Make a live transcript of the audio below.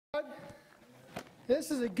This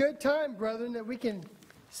is a good time, brethren, that we can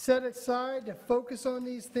set aside to focus on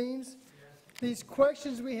these things, these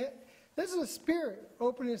questions we have. This is a Spirit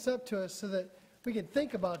opening this up to us so that we can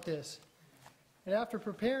think about this. And after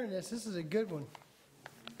preparing this is a good one.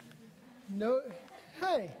 No,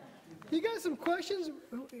 hey, you got some questions?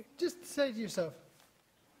 Just say to yourself,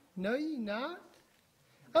 no, ye not?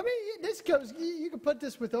 I mean, this goes, you can put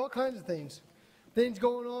this with all kinds of things. Things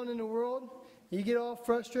going on in the world, you get all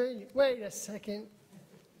frustrated. Wait a second.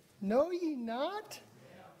 Know ye not?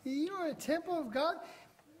 You are a temple of God.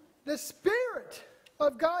 The Spirit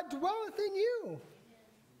of God dwelleth in you.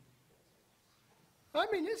 I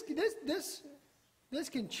mean, this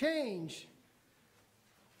can change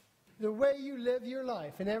the way you live your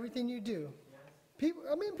life and everything you do. People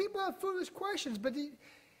have foolish questions, but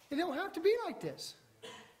it don't have to be like this.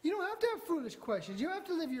 You don't have to have foolish questions. You don't have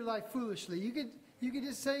to live your life foolishly. You could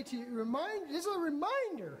just say to you, this is a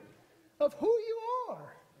reminder of who you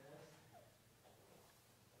are.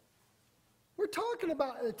 We're talking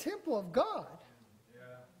about the temple of God.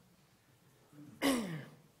 Yeah.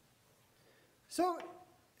 So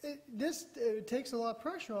it takes a lot of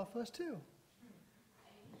pressure off us too.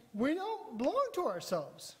 We don't belong to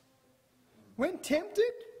ourselves. When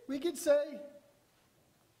tempted, we could say,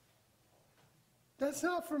 that's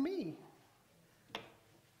not for me.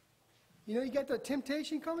 You know, you got that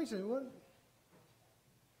temptation coming, you say, what?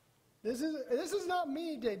 This is not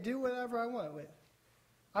me to do whatever I want with.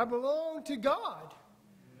 I belong to God.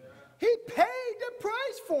 Yeah. He paid the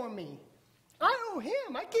price for me. I owe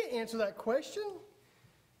Him. I can't answer that question.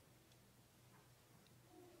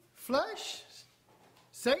 Flesh,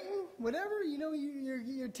 Satan, whatever, you know,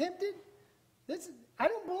 you're tempted. I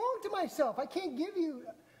don't belong to myself. I can't give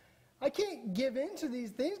in to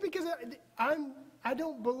these things because I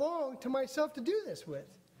don't belong to myself to do this with.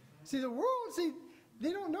 See, the world,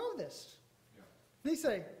 they don't know this. Yeah. They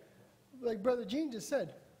say, like Brother Gene just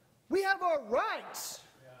said, we have our rights.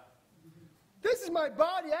 Yeah. This is my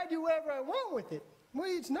body. I do whatever I want with it. Well,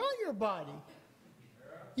 it's not your body.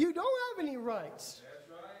 Yeah. You don't have any rights.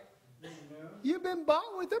 That's right. You've been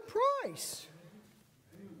bought with a price.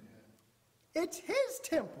 It's His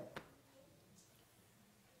temple.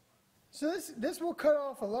 So this will cut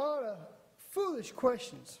off a lot of foolish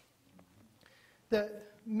questions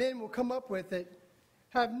that men will come up with that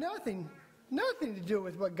have nothing to do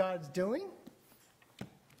with what God's doing.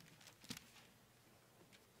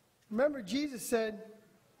 Remember, Jesus said,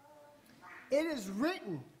 it is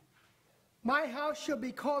written, my house shall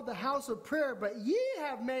be called the house of prayer, but ye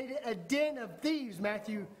have made it a den of thieves,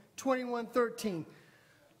 Matthew 21:13.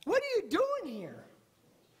 What are you doing here?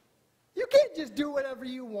 You can't just do whatever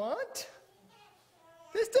you want.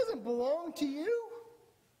 This doesn't belong to you.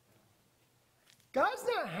 God's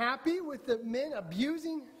not happy with the men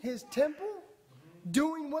abusing His temple,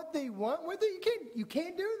 doing what they want with it. You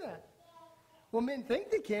can't do that. Well, men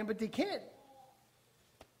think they can, but they can't.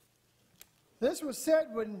 This was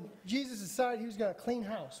said when Jesus decided He was going to clean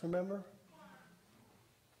house, remember?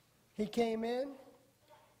 He came in,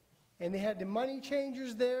 and they had the money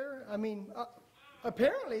changers there. I mean,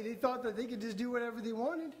 apparently they thought that they could just do whatever they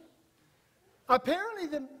wanted. Apparently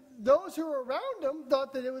those who were around them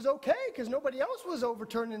thought that it was okay because nobody else was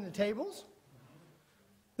overturning the tables.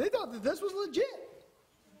 They thought that this was legit.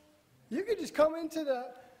 You could just come into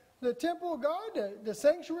the temple of God, the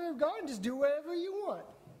sanctuary of God, and just do whatever you want.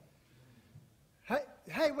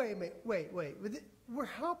 Hey, wait a minute. Wait. We're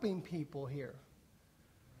helping people here.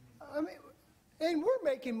 I mean, and we're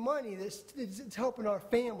making money that's helping our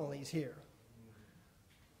families here.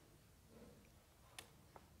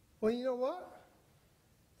 Well, you know what?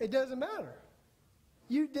 It doesn't matter.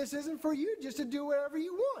 This isn't for you just to do whatever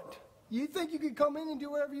you want. You think you can come in and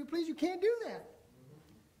do whatever you please? You can't do that.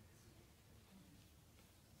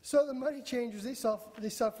 So the money changers, they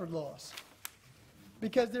suffered loss.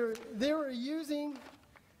 Because they were using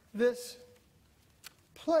this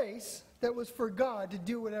place that was for God to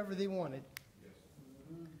do whatever they wanted.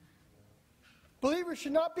 Believers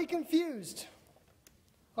should not be confused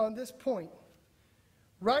on this point.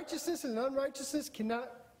 Righteousness and unrighteousness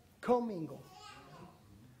cannot commingle.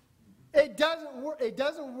 It doesn't work. It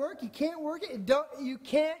doesn't work. You can't work it. You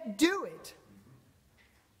can't do it.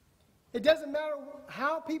 It doesn't matter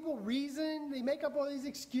how people reason. They make up all these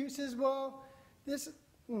excuses. Well,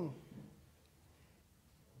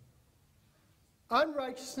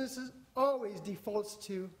 unrighteousness always defaults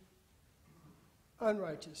to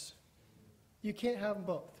unrighteous. You can't have them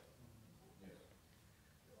both.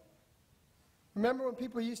 Remember when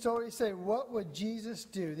people used to always say, what would Jesus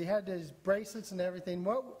do? They had those bracelets and everything.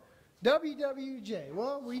 WWJ.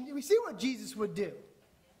 Well, we see what Jesus would do.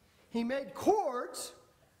 He made cords,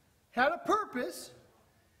 had a purpose,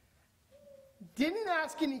 didn't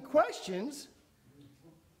ask any questions,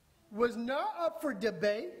 was not up for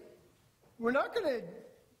debate. We're not going to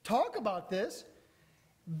talk about this.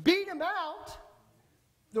 Beat them out,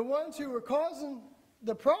 the ones who were causing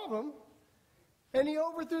the problem, and he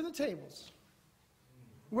overthrew the tables.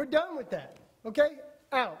 We're done with that. Okay?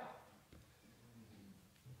 Out.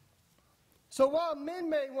 So while men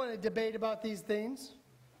may want to debate about these things,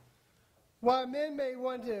 while men may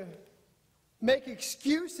want to make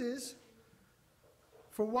excuses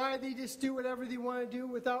for why they just do whatever they want to do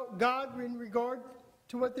without God in regard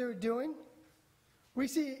to what they're doing, we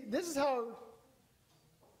see this is how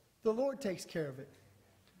the Lord takes care of it.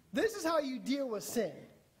 This is how you deal with sin.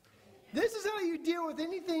 This is how you deal with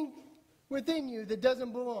anything within you that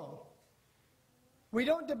doesn't belong. We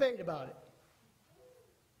don't debate about it.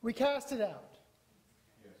 We cast it out.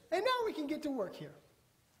 Yes. And now we can get to work here.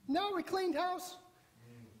 Now we cleaned house.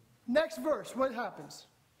 Next verse, what happens?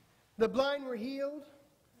 The blind were healed.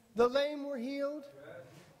 The lame were healed. Yes.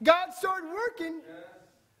 God started working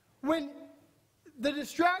when the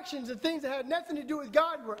distractions and things that had nothing to do with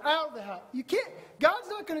God were out of the house. You can't, God's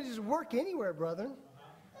not going to just work anywhere, brethren.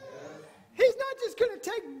 He's not just going to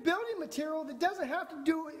take building material that doesn't have to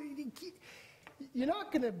do, you're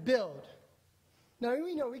not going to build. Now,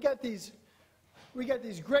 we know we got these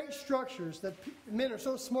great structures that men are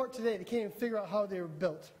so smart today they can't even figure out how they were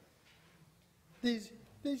built. These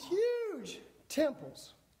huge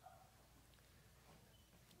temples.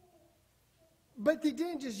 But they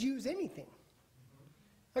didn't just use anything.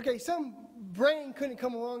 Okay, some brain couldn't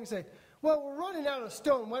come along and say, well, we're running out of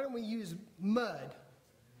stone. Why don't we use mud?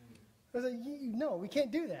 I was like, no, we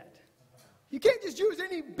can't do that. You can't just use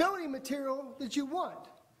any building material that you want.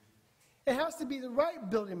 It has to be the right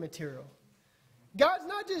building material. God's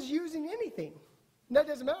not just using anything. And that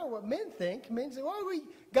doesn't matter what men think. Men say, well,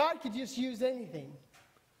 God could just use anything.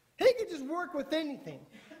 He could just work with anything.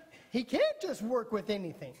 He can't just work with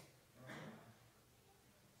anything.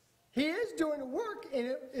 He is doing the work,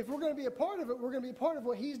 and if we're going to be a part of it, we're going to be a part of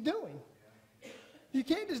what he's doing. You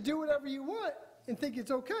can't just do whatever you want and think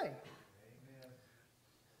it's okay.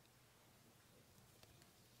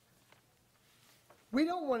 We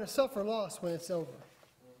don't want to suffer loss when it's over.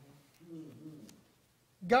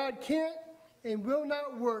 God can't and will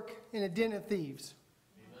not work in a den of thieves.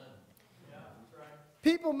 Amen. Yeah, that's right.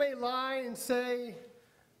 People may lie and say,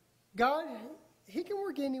 God, he can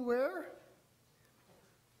work anywhere.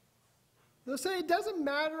 They'll say it doesn't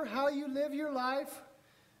matter how you live your life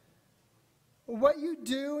or what you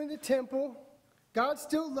do in the temple. God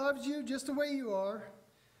still loves you just the way you are.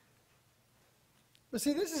 But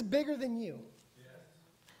see, this is bigger than you.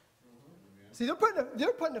 See, they're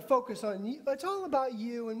putting the focus on you. It's all about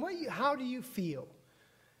you and how do you feel.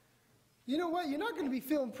 You know what? You're not going to be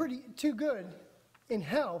feeling too good in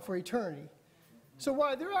hell for eternity. So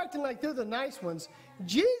while they're acting like they're the nice ones,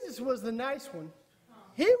 Jesus was the nice one.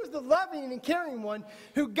 He was the loving and caring one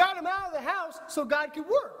who got him out of the house so God could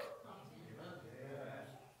work.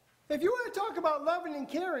 If you want to talk about loving and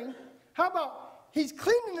caring, how about he's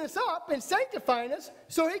cleaning us up and sanctifying us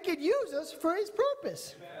so he could use us for his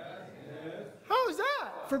purpose? How is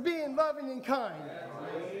that for being loving and kind?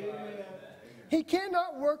 He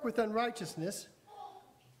cannot work with unrighteousness.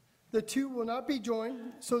 The two will not be joined.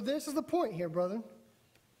 So this is the point here, brother.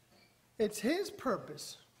 It's his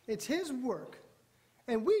purpose. It's his work.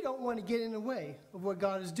 And we don't want to get in the way of what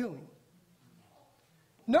God is doing.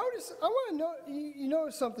 Notice, I want to know, you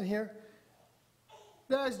notice something here.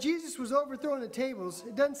 That as Jesus was overthrowing the tables,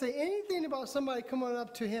 it doesn't say anything about somebody coming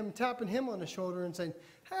up to him, tapping him on the shoulder and saying,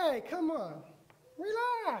 hey, come on,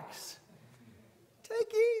 relax.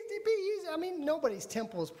 Take it easy, be easy. I mean, nobody's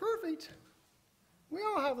temple is perfect. We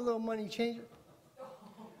all have a little money changer.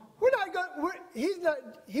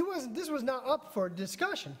 This was not up for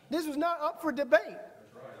discussion. This was not up for debate.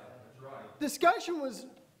 That's right. Discussion was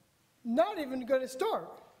not even going to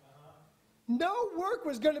start. No work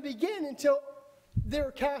was going to begin until they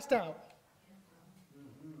were cast out.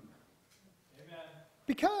 Amen.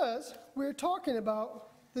 Because we're talking about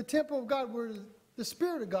the temple of God where the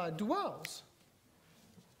Spirit of God dwells.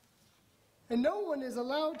 And no one is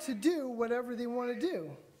allowed to do whatever they want to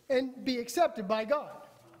do and be accepted by God.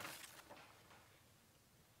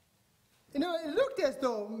 You know, it looked as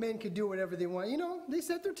though men could do whatever they want. You know, they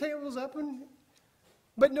set their tables up,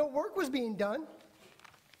 but no work was being done.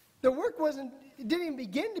 The work it didn't even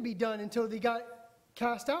begin to be done until they got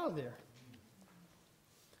cast out of there.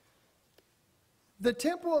 The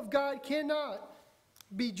temple of God cannot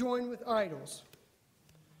be joined with idols.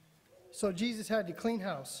 So Jesus had to clean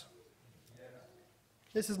house.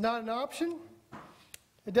 This is not an option.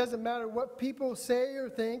 It doesn't matter what people say or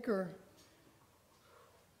think or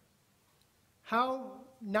how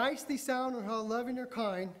nice they sound or how loving or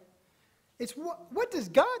kind. It's what does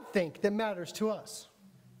God think that matters to us?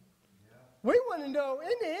 Yeah. We want to know, in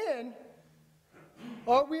the end,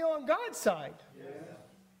 are we on God's side? Yeah.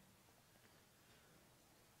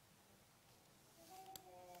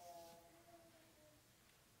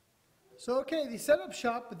 So, okay, they set up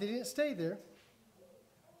shop, but they didn't stay there.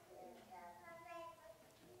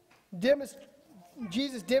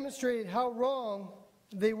 Jesus demonstrated how wrong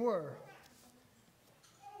they were.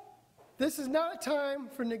 This is not a time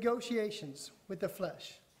for negotiations with the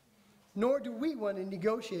flesh, nor do we want to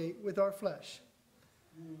negotiate with our flesh.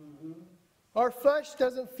 Mm-hmm. Our flesh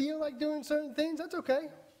doesn't feel like doing certain things. That's okay.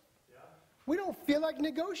 Yeah. We don't feel like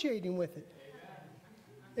negotiating with it. Amen.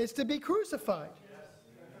 It's to be crucified.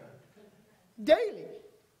 Yes. Daily.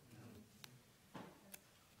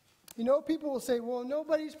 You know, people will say, well,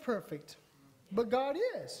 nobody's perfect, but God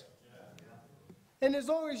is. Yeah. And as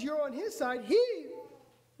long as you're on His side, He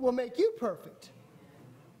will make you perfect.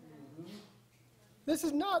 This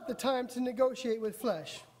is not the time to negotiate with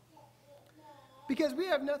flesh, because we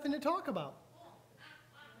have nothing to talk about.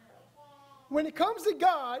 When it comes to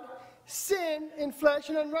God, sin and flesh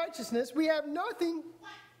and unrighteousness, we have nothing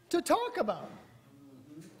to talk about.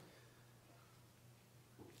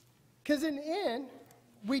 Because in the end,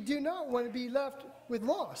 we do not want to be left with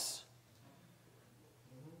loss.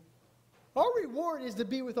 Our reward is to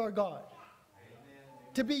be with our God,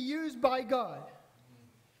 to be used by God.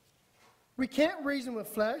 We can't reason with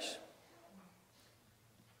flesh.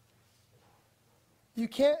 You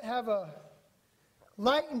can't have a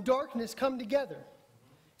light and darkness come together.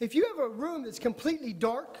 If you have a room that's completely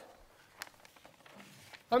dark,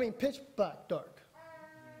 I mean pitch black dark,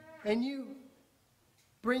 and you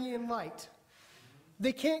bring in light,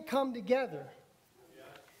 they can't come together.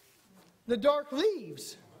 The dark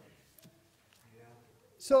leaves.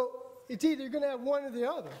 So it's either you're going to have one or the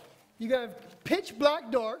other. You're going to have pitch black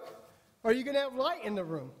dark, or you're going to have light in the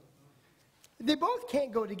room. They both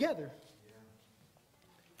can't go together.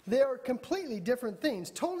 They are completely different things,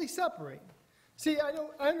 totally separate. See, I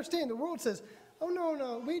understand the world says, oh,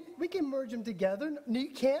 no, we can merge them together. No, you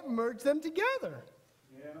can't merge them together.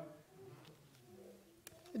 Yeah.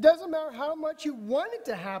 It doesn't matter how much you want it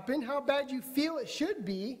to happen, how bad you feel it should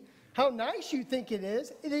be, how nice you think it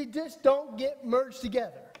is, they just don't get merged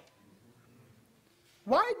together.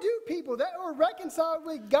 Why do people that are reconciled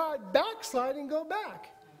with God backslide and go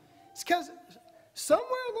back? It's because somewhere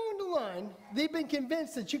along the line, they've been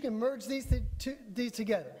convinced that you can merge these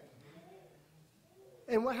together.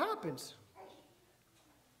 And what happens?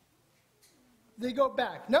 They go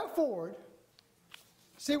back, not forward.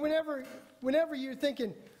 See, whenever you're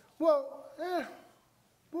thinking, well,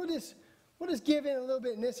 we'll just give in a little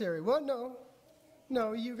bit in this area. Well,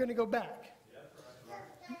 no, you're going to go back.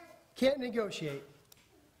 Can't negotiate.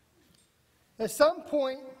 At some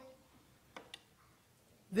point,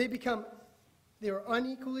 they were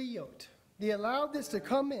unequally yoked. They allowed this to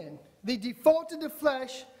come in. They defaulted to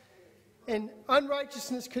flesh, and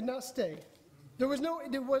unrighteousness could not stay. There was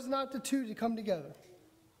not the two to come together.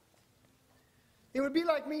 It would be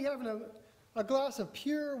like me having a glass of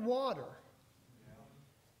pure water.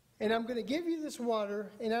 And I'm going to give you this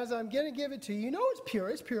water, and as I'm going to give it to you, you know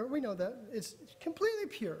it's pure, we know that. It's completely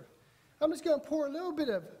pure. I'm just going to pour a little bit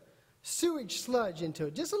of sewage sludge into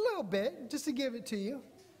it, just a little bit, just to give it to you.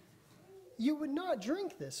 You would not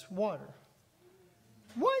drink this water.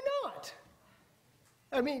 Why not?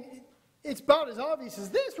 I mean, it's about as obvious as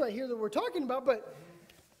this right here that we're talking about, but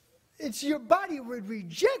it's your body would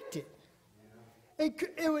reject it.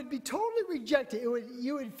 It would be totally rejected.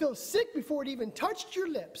 You would feel sick before it even touched your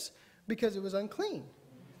lips because it was unclean.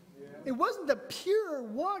 Yeah. It wasn't the pure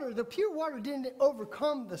water. The pure water didn't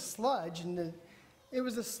overcome the sludge, and it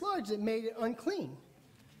was the sludge that made it unclean.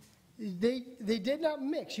 They did not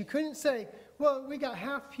mix. You couldn't say, well, we got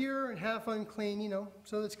half pure and half unclean,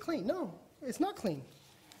 so it's clean. No, it's not clean.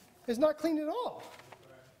 It's not clean at all.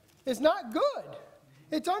 It's not good.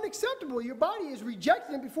 It's unacceptable. Your body is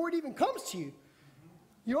rejecting it before it even comes to you.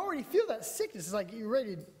 You already feel that sickness. It's like you're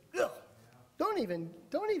ready to, ugh, don't even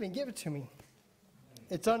give it to me.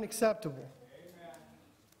 It's unacceptable.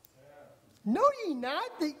 Know ye not,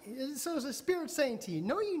 so is the Spirit saying to you,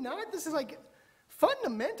 know ye not, this is like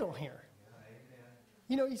fundamental here.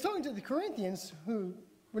 He's talking to the Corinthians who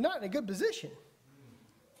were not in a good position.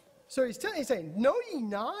 So he's saying, know ye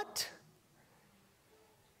not?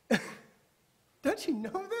 Don't you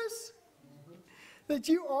know this? That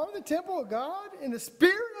you are the temple of God, and the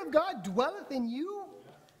Spirit of God dwelleth in you?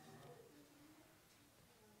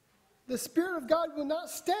 The Spirit of God will not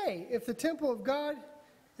stay if the temple of God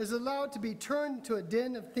is allowed to be turned into a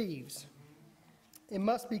den of thieves. It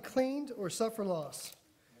must be cleaned or suffer loss.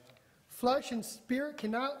 Flesh and spirit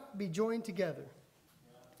cannot be joined together.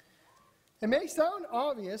 It may sound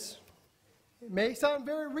obvious. It may sound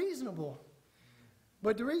very reasonable.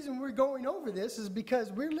 But the reason we're going over this is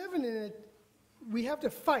because we're living in it. We have to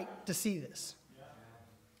fight to see this.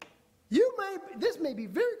 This may be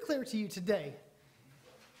very clear to you today.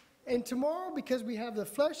 And tomorrow, because we have the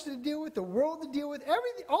flesh to deal with, the world to deal with,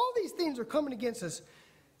 everything, all these things are coming against us.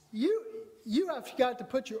 You have got to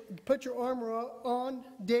put your armor on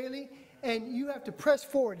daily, and you have to press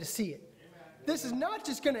forward to see it. This is not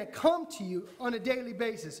just going to come to you on a daily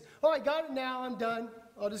basis. Oh, I got it now, I'm done.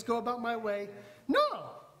 I'll just go about my way.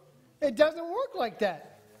 No, it doesn't work like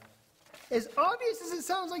that. As obvious as it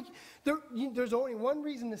sounds like, there's only one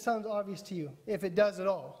reason it sounds obvious to you, if it does at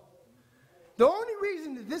all. The only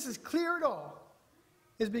reason that this is clear at all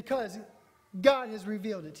is because God has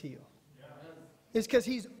revealed it to you. It's because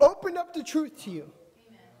He's opened up the truth to you.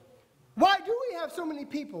 Amen. Why do we have so many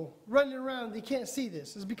people running around that can't see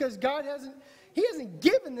this? It's because He hasn't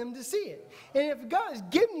given them to see it. And if God has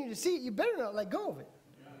given you to see it, you better not let go of it.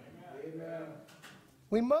 Amen.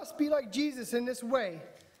 We must be like Jesus in this way,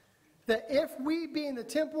 that if we, being the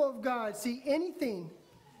temple of God, see anything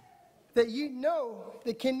that you know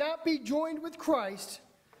that cannot be joined with Christ,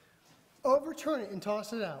 overturn it and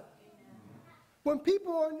toss it out. When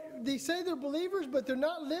people they say they're believers, but they're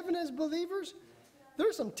not living as believers,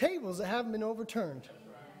 there's some tables that haven't been overturned.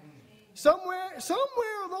 Somewhere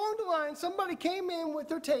along the line, somebody came in with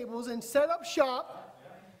their tables and set up shop,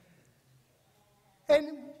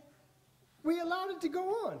 and we allowed it to go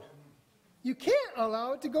on. You can't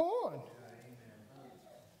allow it to go on.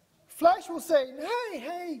 Flesh will say,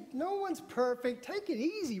 hey, no one's perfect. Take it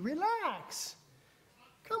easy. Relax.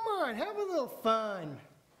 Come on, have a little fun.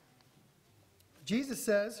 Jesus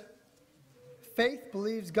says, faith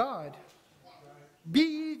believes God. Be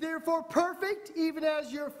ye therefore perfect, even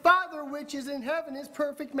as your Father which is in heaven is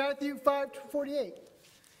perfect. Matthew 5:48.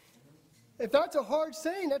 If that's a hard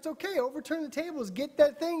saying, that's okay. Overturn the tables. Get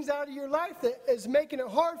that things out of your life that is making it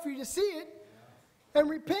hard for you to see it, and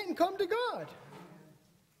repent and come to God.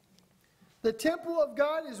 The temple of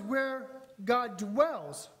God is where God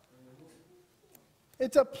dwells.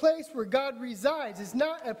 It's a place where God resides. It's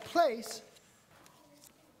not a place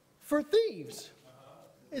for thieves.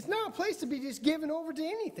 It's not a place to be just given over to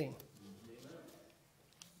anything.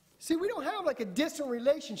 See, we don't have like a distant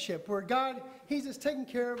relationship where God, He's just taking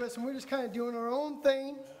care of us and we're just kind of doing our own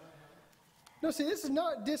thing. No, see, this is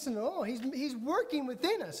not distant at all. He's working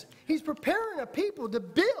within us. He's preparing a people to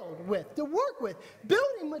build with, to work with,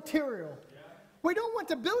 building material. We don't want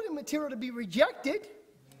the building material to be rejected,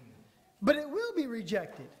 but it will be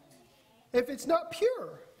rejected if it's not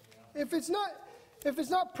pure, if it's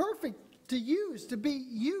not perfect to be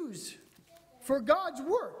used for God's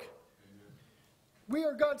work. We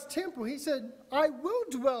are God's temple. He said, I will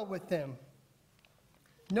dwell with them.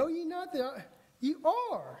 Know ye not that you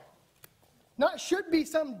are? Not should be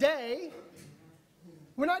someday.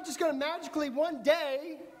 We're not just going to magically one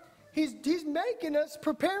day. He's making us,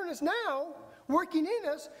 preparing us now, working in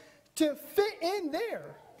us to fit in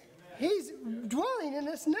there. He's dwelling in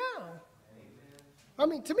us now. I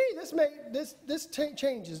mean, to me, this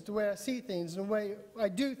changes the way I see things, and the way I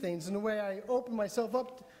do things, and the way I open myself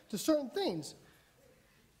up to certain things.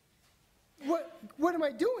 What am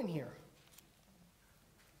I doing here?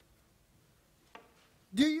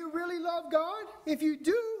 Do you really love God? If you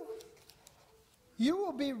do, you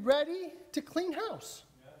will be ready to clean house.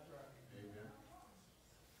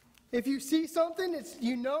 If you see something that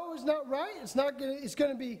you know is not right, it's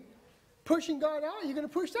going to be pushing God out, you're going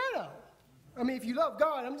to push that out. I mean, if you love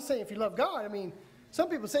God, I'm just saying if you love God, I mean, some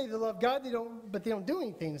people say they love God, but they don't do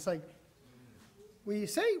anything. It's like, well, you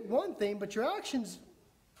say one thing, but your actions,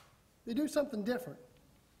 they do something different.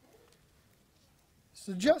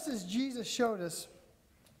 So just as Jesus showed us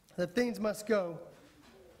that things must go,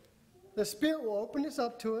 the Spirit will open this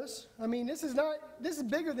up to us. I mean, this is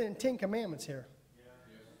bigger than 10 Commandments here.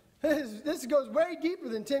 This goes way deeper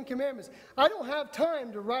than 10 Commandments. I don't have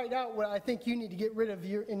time to write out what I think you need to get rid of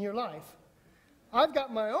in your life. I've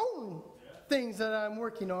got my own things that I'm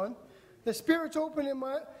working on. The Spirit's open in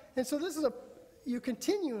my, and so you're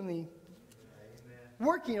continually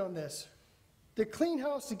working on this. The clean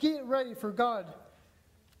house, to get it ready for God.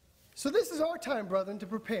 So this is our time, brethren, to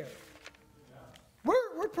prepare.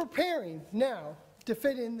 We're preparing now to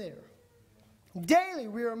fit in there. Daily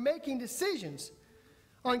we are making decisions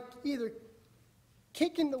on either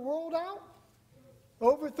kicking the world out,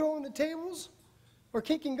 overthrowing the tables, or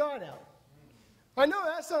kicking God out. I know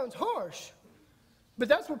that sounds harsh, but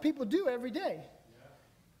that's what people do every day.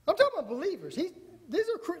 I'm talking about believers. These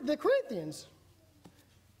are the Corinthians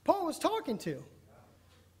Paul was talking to.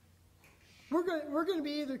 We're going to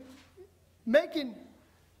be either making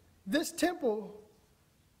this temple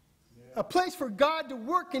a place for God to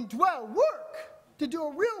work and dwell, to do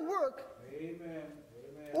a real work. Amen.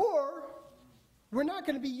 Or we're not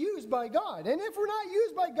going to be used by God. And if we're not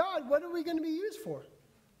used by God, what are we going to be used for?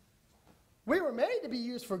 We were made to be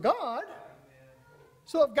used for God.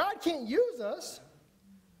 So if God can't use us,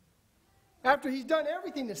 after he's done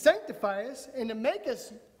everything to sanctify us and to make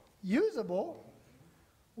us usable,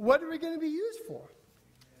 what are we going to be used for?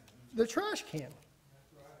 The trash can.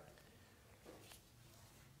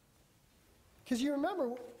 Because you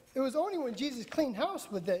remember, it was only when Jesus cleaned house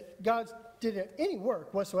with that God did any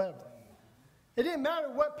work whatsoever. It didn't matter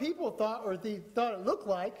what people thought or they thought it looked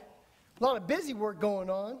like. A lot of busy work going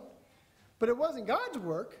on. But it wasn't God's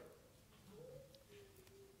work.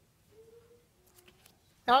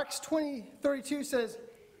 Acts 20:32 says,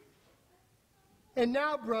 "And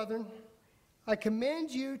now, brethren, I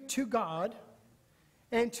commend you to God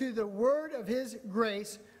and to the word of his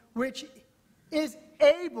grace, which is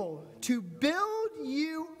able to build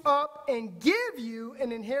you up and give you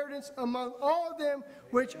an inheritance among all them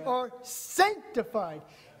which are sanctified."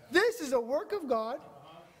 This is a work of God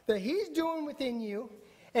that he's doing within you,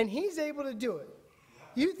 and he's able to do it.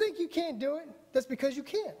 You think you can't do it? That's because you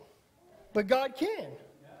can't. But God can.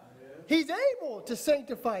 He's able to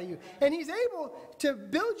sanctify you, and he's able to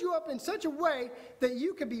build you up in such a way that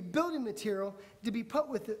you can be building material to be put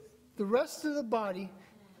with the rest of the body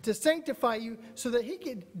to sanctify you so that he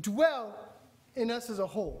can dwell in us as a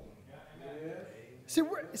whole. See,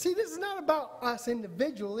 this is not about us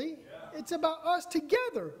individually. It's about us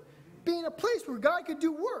together being a place where God could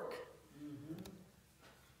do work.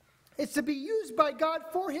 It's to be used by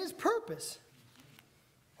God for his purpose.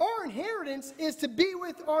 Our inheritance is to be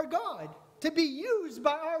with our God, to be used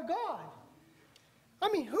by our God. I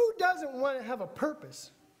mean, who doesn't want to have a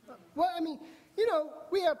purpose? Well, I mean,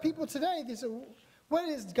 we have people today that say, what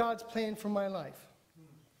is God's plan for my life?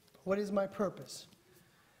 What is my purpose?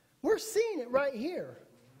 We're seeing it right here.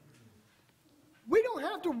 We don't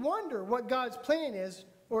have to wonder what God's plan is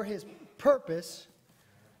or his purpose.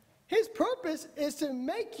 His purpose is to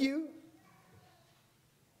make you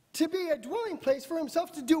to be a dwelling place for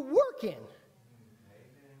himself to do work in.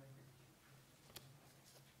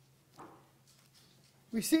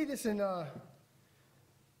 We see this in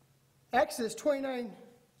Exodus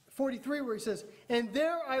 29:43, where he says, "And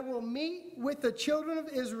there I will meet with the children of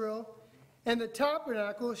Israel, and the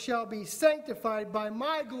tabernacle shall be sanctified by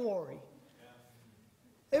my glory."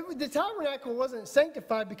 The tabernacle wasn't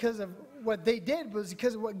sanctified because of what they did, it was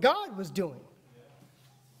because of what God was doing.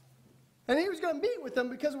 And he was going to meet with them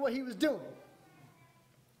because of what he was doing.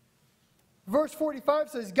 Verse 45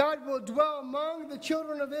 says, "God will dwell among the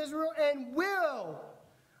children of Israel and will,"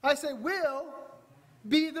 I say will,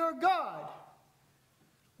 "be their God."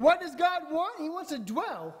 What does God want? He wants to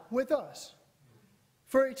dwell with us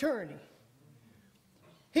for eternity.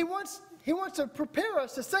 He wants to prepare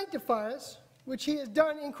us, to sanctify us, which he has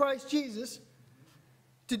done in Christ Jesus,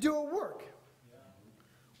 to do a work.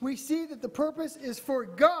 We see that the purpose is for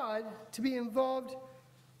God to be involved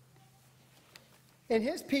in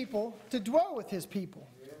his people, to dwell with his people.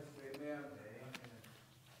 Yes, amen.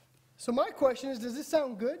 So my question is, does this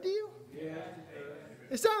sound good to you? Yes.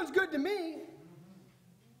 It sounds good to me.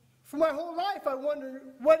 For my whole life, I wonder,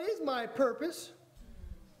 what is my purpose?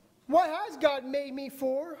 What has God made me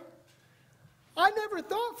for? I never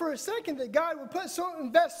thought for a second that God would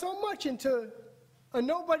invest so much into a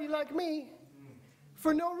nobody like me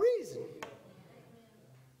for no reason.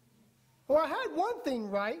 Well, I had one thing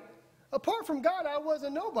right. Apart from God, I was a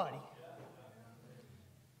nobody.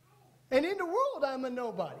 And in the world, I'm a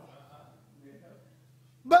nobody.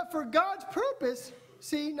 But for God's purpose,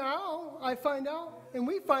 see, now I find out, and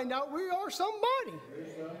we find out, we are somebody.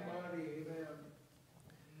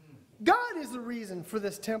 God is the reason for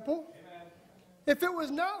this temple. If it was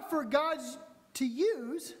not for God to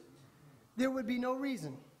use, there would be no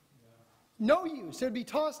reason. No use. It would be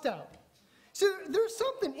tossed out. So there's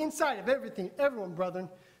something inside of everyone, brethren,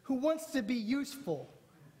 who wants to be useful.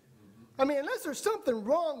 I mean, unless there's something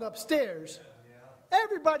wrong upstairs,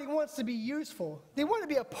 everybody wants to be useful. They want to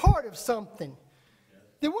be a part of something.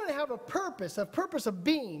 They want to have a purpose of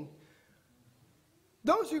being.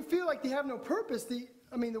 Those who feel like they have no purpose, the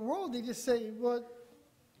world, they just say, well,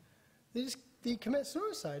 they commit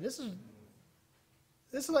suicide. This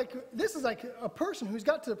is like a person who's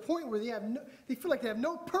got to the point where they feel like they have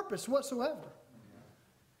no purpose whatsoever.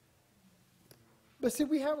 But see,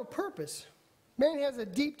 we have a purpose. Man has a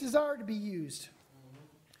deep desire to be used.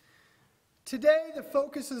 Today, the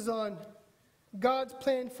focus is on God's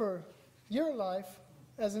plan for your life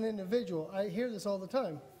as an individual. I hear this all the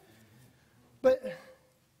time. But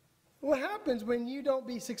what happens when you don't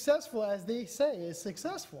be successful as they say is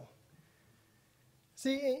successful?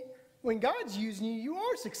 See, when God's using you, you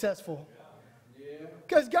are successful.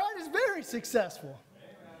 Because God is very successful.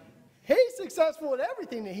 He's successful at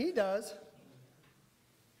everything that he does.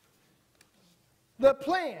 The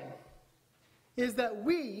plan is that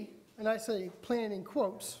we, and I say plan in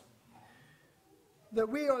quotes, that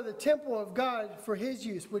we are the temple of God for his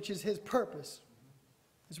use, which is his purpose.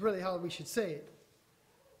 Is really how we should say it.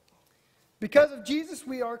 Because of Jesus,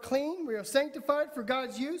 we are clean. We are sanctified for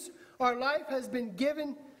God's use. Our life has been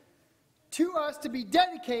given to us to be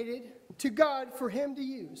dedicated to God for him to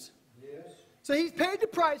use. Yes. So he's paid the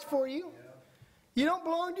price for you. Yeah. You don't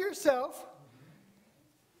belong to yourself.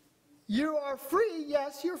 You are free.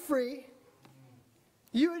 Yes, you're free.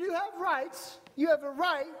 You do have rights. You have a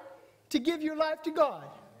right to give your life to God.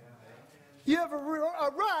 You have a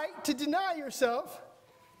right to deny yourself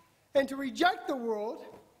and to reject the world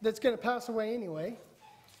that's going to pass away anyway,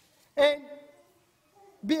 and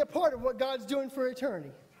be a part of what God's doing for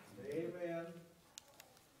eternity. Amen.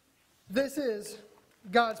 This is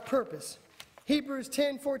God's purpose. Hebrews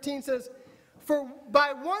 10:14 says, "For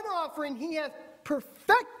by one offering he hath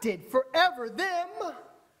perfected forever them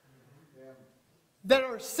that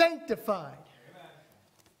are sanctified." Amen.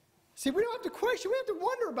 See, we don't have to question, we have to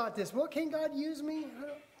wonder about this. Well, can God use me?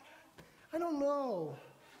 I don't know.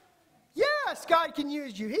 Yes, God can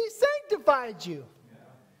use you. He sanctified you.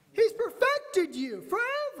 He's perfected you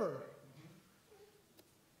forever.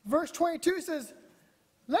 Verse 22 says,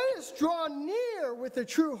 "Let us draw near with a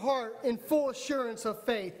true heart in full assurance of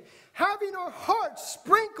faith, having our hearts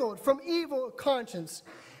sprinkled from evil conscience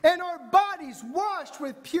and our bodies washed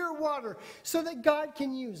with pure water," so that God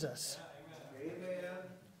can use us.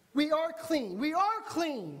 Amen. We are clean. We are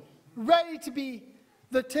clean, ready to be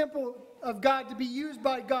the temple of God, to be used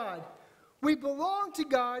by God. We belong to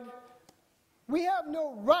God. We have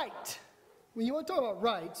no right. When you want to talk about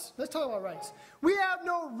rights, let's talk about rights. We have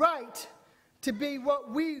no right to be what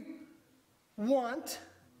we want.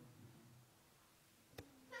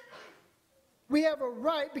 We have a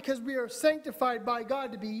right because we are sanctified by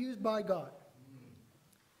God to be used by God.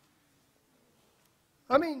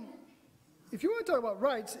 I mean, if you want to talk about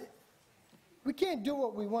rights, we can't do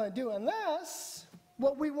what we want to do unless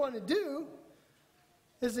what we want to do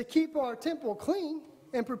is to keep our temple clean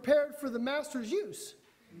and prepared for the master's use.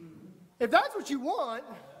 If that's what you want,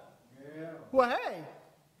 well, hey,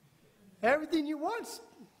 everything you want,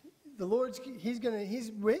 the Lord's, he's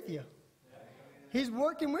with you. He's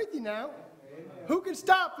working with you now. Who can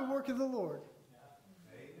stop the work of the Lord?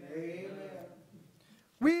 Amen.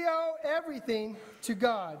 We owe everything to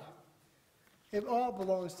God. It all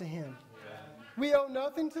belongs to him. We owe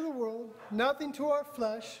nothing to the world, nothing to our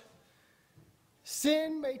flesh.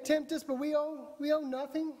 Sin may tempt us, but we owe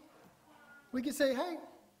nothing. We can say, hey,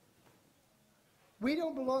 we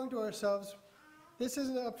don't belong to ourselves. This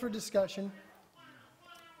isn't up for discussion.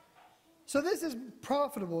 So this is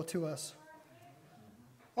profitable to us.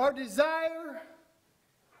 Our desire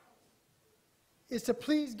is to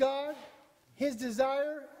please God. His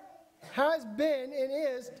desire has been and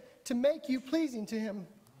is to make you pleasing to him,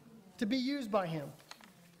 to be used by him.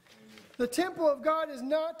 The temple of God is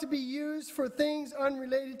not to be used for things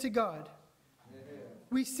unrelated to God. Amen.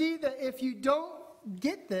 We see that if you don't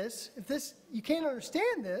get this, you can't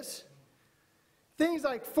understand this, things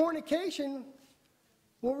like fornication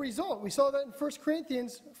will result. We saw that in 1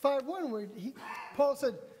 Corinthians 5:1 where Paul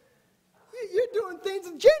said, you're doing things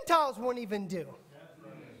that Gentiles won't even do.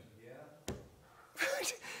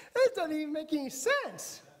 That doesn't even make any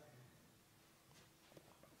sense.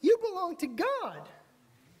 You belong to God.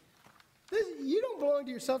 You don't belong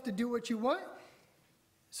to yourself to do what you want.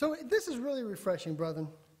 So this is really refreshing, brethren.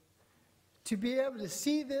 To be able to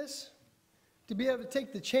see this, to be able to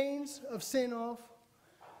take the chains of sin off,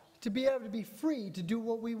 to be able to be free to do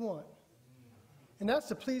what we want. And that's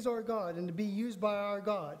to please our God and to be used by our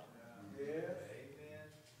God. Yes.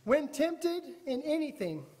 When tempted in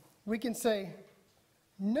anything, we can say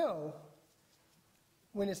no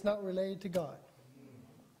when it's not related to God.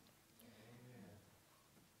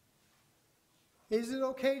 Is it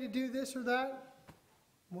okay to do this or that?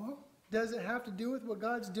 Well, does it have to do with what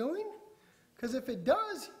God's doing? Because if it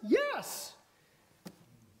does, yes.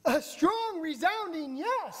 A strong, resounding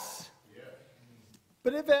yes. Yes.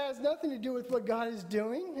 But if it has nothing to do with what God is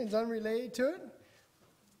doing, it's unrelated to it,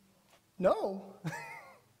 no.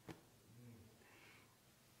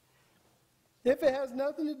 If it has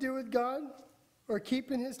nothing to do with God or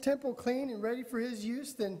keeping his temple clean and ready for his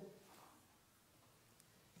use, then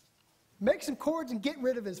make some cords and get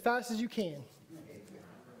rid of it as fast as you can.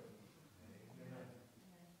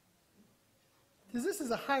 Because this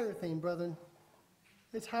is a higher thing, brethren.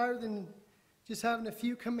 It's higher than just having a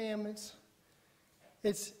few commandments.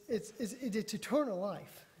 It's eternal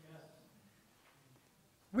life.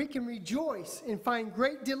 We can rejoice and find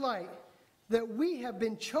great delight that we have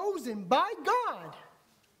been chosen by God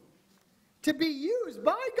to be used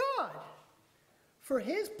by God for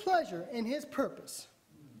his pleasure and his purpose.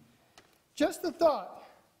 Just the thought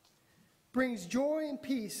brings joy and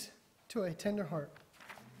peace to a tender heart.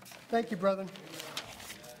 Thank you, brethren.